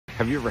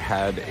Have you ever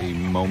had a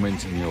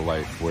moment in your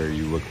life where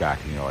you look back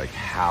and you're like,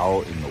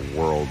 how in the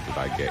world did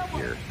I get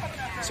here?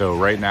 So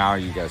right now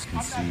you guys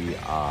can see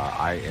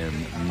I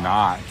am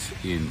not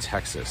in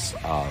Texas.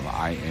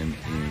 I am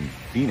in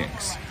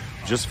Phoenix.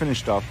 Just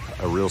finished up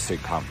a real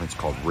estate conference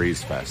called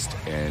Raise Fest,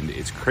 and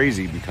it's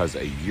crazy because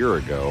a year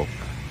ago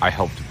I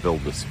helped build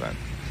this event.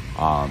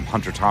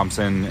 Hunter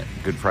Thompson,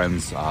 good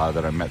friends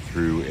that I met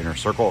through Inner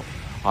Circle,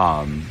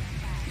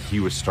 he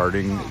was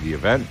starting the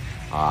event.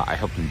 I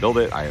helped him build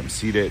it, I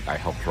emceed it, I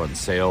helped run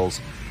sales,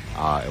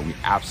 and we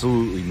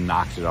absolutely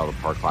knocked it out of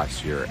the park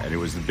last year. And it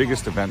was the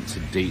biggest event to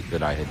date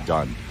that I had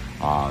done.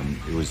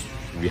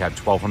 We had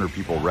 1,200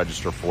 people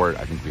register for it.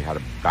 I think we had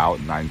about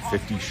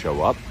 950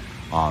 show up.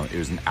 It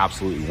was an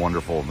absolutely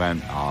wonderful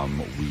event.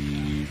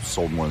 We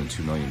sold more than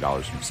 $2 million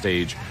from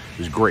stage. It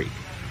was great.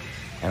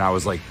 And I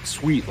was like,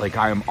 sweet, like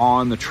I am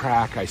on the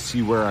track. I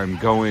see where I'm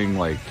going.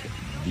 Like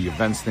the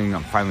events thing,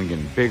 I'm finally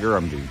getting bigger.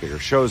 I'm doing bigger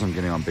shows. I'm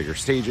getting on bigger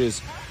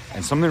stages.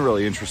 And something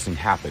really interesting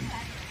happened.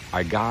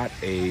 I got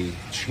a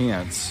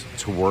chance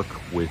to work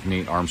with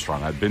Nate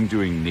Armstrong. I've been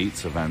doing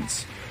Nate's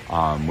events,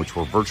 which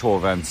were virtual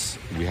events.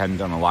 We hadn't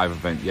done a live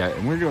event yet.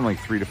 And we were doing like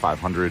 300 to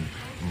 500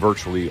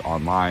 virtually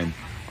online.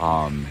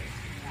 And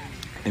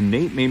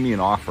Nate made me an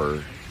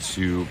offer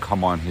to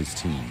come on his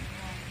team.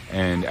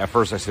 And at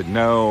first I said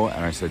no,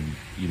 and I said,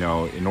 you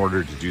know, in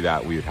order to do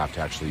that, we would have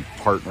to actually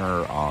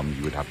partner.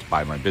 You would have to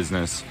buy my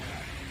business.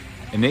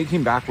 And Nate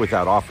came back with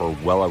that offer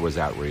while I was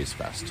at Raise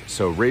Fest.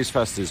 So Raise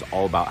Fest is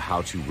all about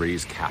how to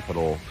raise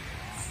capital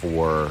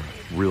for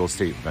real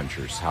estate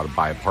ventures, how to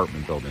buy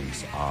apartment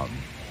buildings.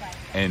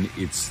 And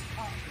it's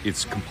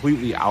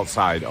completely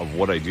outside of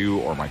what I do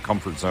or my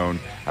comfort zone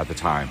at the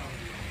time.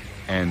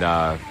 And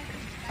I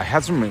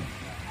had some...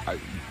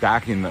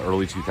 Back in the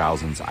early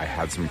 2000s, I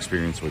had some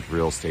experience with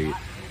real estate.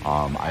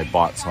 I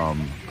bought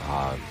some,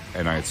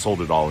 and I had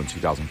sold it all in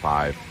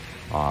 2005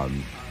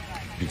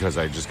 because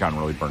I had just gotten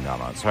really burned out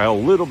on it. So I had a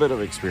little bit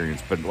of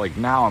experience, but like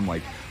now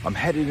I'm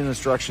headed in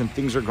this direction.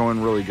 Things are going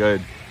really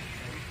good.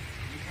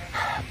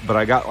 But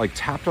I got like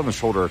tapped on the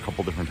shoulder a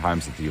couple different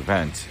times at the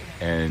event,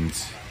 and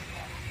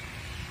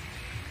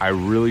I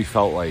really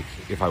felt like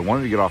if I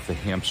wanted to get off the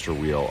hamster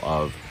wheel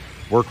of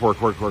work,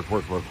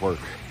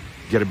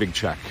 get a big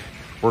check.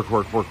 Work,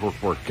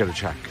 get a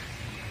check.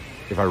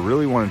 If I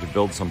really wanted to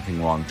build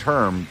something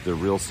long-term, the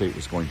real estate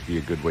was going to be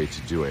a good way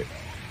to do it.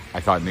 I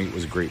thought Nate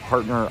was a great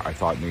partner. I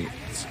thought Nate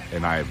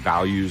and I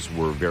values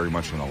were very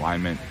much in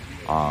alignment.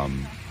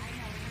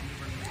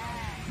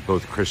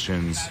 Both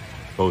Christians,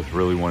 both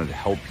really wanted to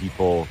help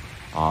people.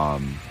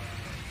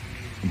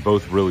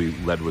 Both really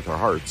led with our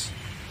hearts.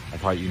 I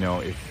thought, you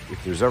know,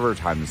 if there's ever a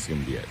time, this is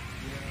going to be it.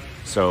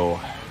 So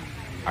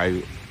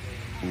I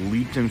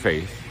leaped in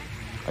faith.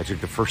 I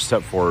took the first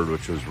step forward,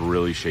 which was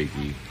really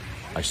shaky.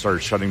 I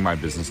started shutting my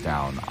business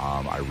down.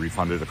 I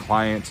refunded a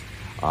client.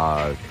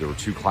 There were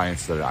 2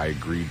 clients that I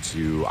agreed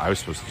to. I was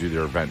supposed to do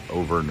their event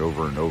over and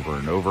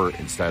over.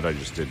 Instead, I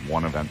just did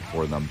one event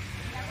for them.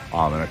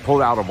 And I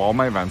pulled out of all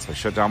my events. I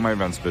shut down my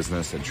events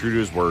business. And true to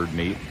his word,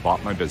 Nate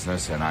bought my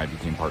business and I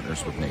became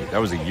partners with Nate.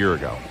 That was a year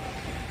ago.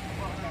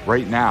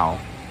 Right now,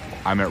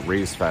 I'm at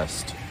Raise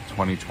Fest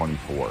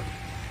 2024.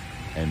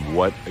 And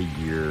what a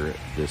year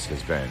this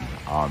has been.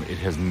 It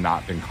has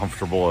not been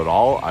comfortable at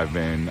all. I've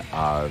been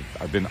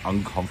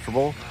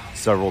uncomfortable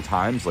several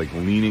times, like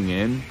leaning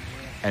in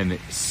and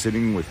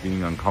sitting with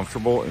being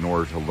uncomfortable in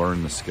order to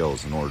learn the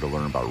skills, in order to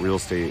learn about real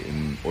estate,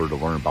 in order to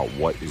learn about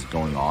what is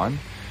going on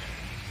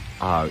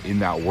in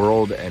that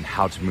world and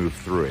how to move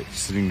through it.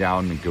 Sitting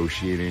down,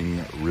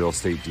 negotiating real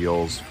estate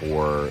deals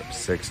for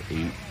 $6,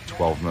 $8,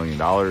 $12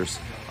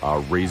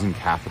 million, raising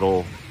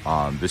capital.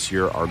 This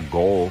year, our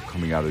goal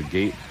coming out of the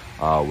gate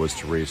was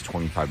to raise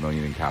 25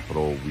 million in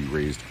capital. We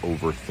raised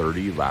over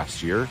 30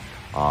 last year.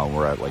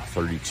 We're at like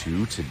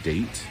 32 to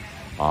date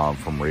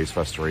from Raise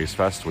Fest to Raise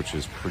Fest, which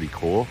is pretty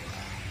cool.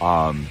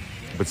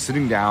 But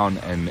sitting down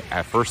and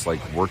at first like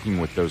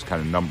working with those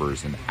kind of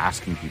numbers and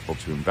asking people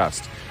to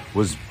invest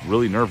was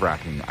really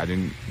nerve-wracking. I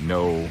didn't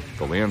know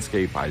the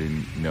landscape. I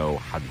didn't know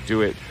how to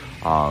do it.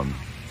 And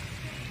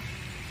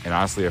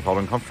honestly, I felt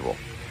uncomfortable.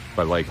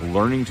 But like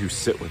learning to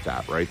sit with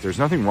that, right? There's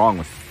nothing wrong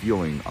with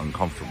feeling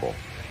uncomfortable.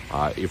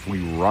 If we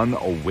run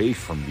away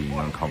from being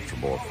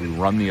uncomfortable, if we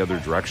run the other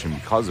direction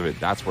because of it,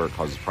 that's where it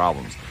causes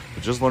problems.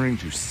 But just learning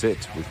to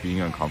sit with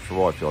being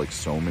uncomfortable, I feel like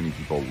so many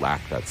people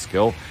lack that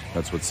skill.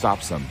 That's what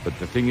stops them. But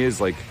the thing is,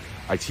 like,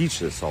 I teach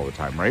this all the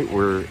time, right?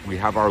 We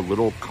have our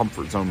little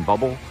comfort zone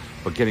bubble,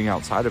 but getting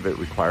outside of it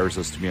requires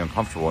us to be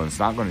uncomfortable, and it's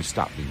not going to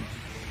stop being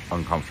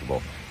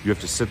uncomfortable. You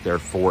have to sit there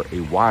for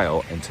a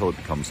while until it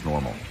becomes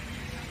normal.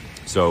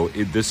 So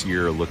this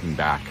year, looking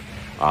back,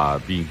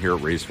 being here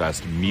at Raise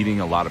Fest,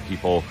 meeting a lot of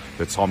people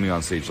that saw me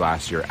on stage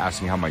last year,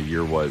 asking how my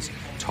year was,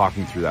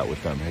 talking through that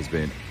with them has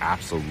been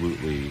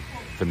absolutely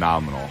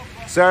phenomenal.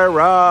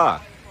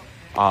 Sarah!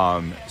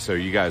 So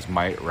you guys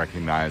might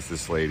recognize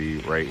this lady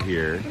right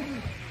here.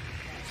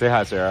 Say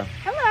hi, Sarah.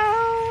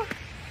 Hello.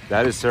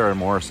 That is Sarah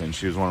Morrison.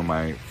 She was one of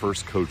my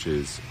first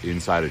coaches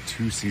inside of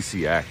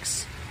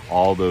 2CCX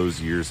all those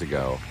years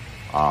ago.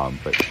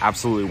 But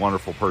absolutely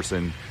wonderful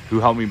person who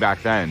helped me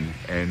back then.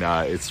 And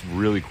it's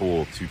really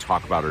cool to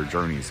talk about our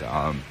journeys.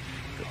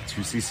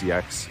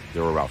 2CCX,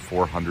 there were about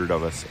 400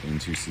 of us in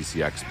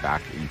 2CCX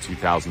back in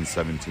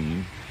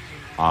 2017.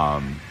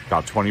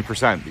 About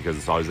 20%, because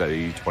it's always that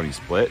 80-20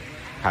 split,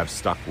 have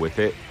stuck with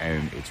it,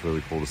 and it's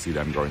really cool to see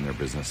them growing their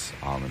business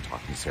and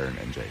talking to Sarah and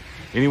NJ.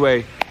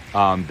 Anyway,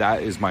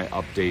 that is my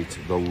update.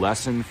 The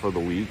lesson for the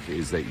week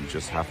is that you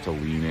just have to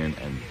lean in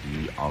and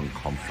be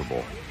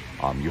uncomfortable.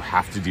 You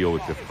have to deal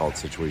with difficult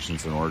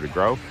situations in order to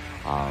grow,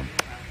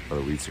 but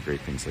it leads to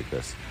great things like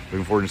this.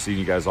 Looking forward to seeing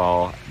you guys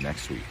all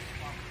next week.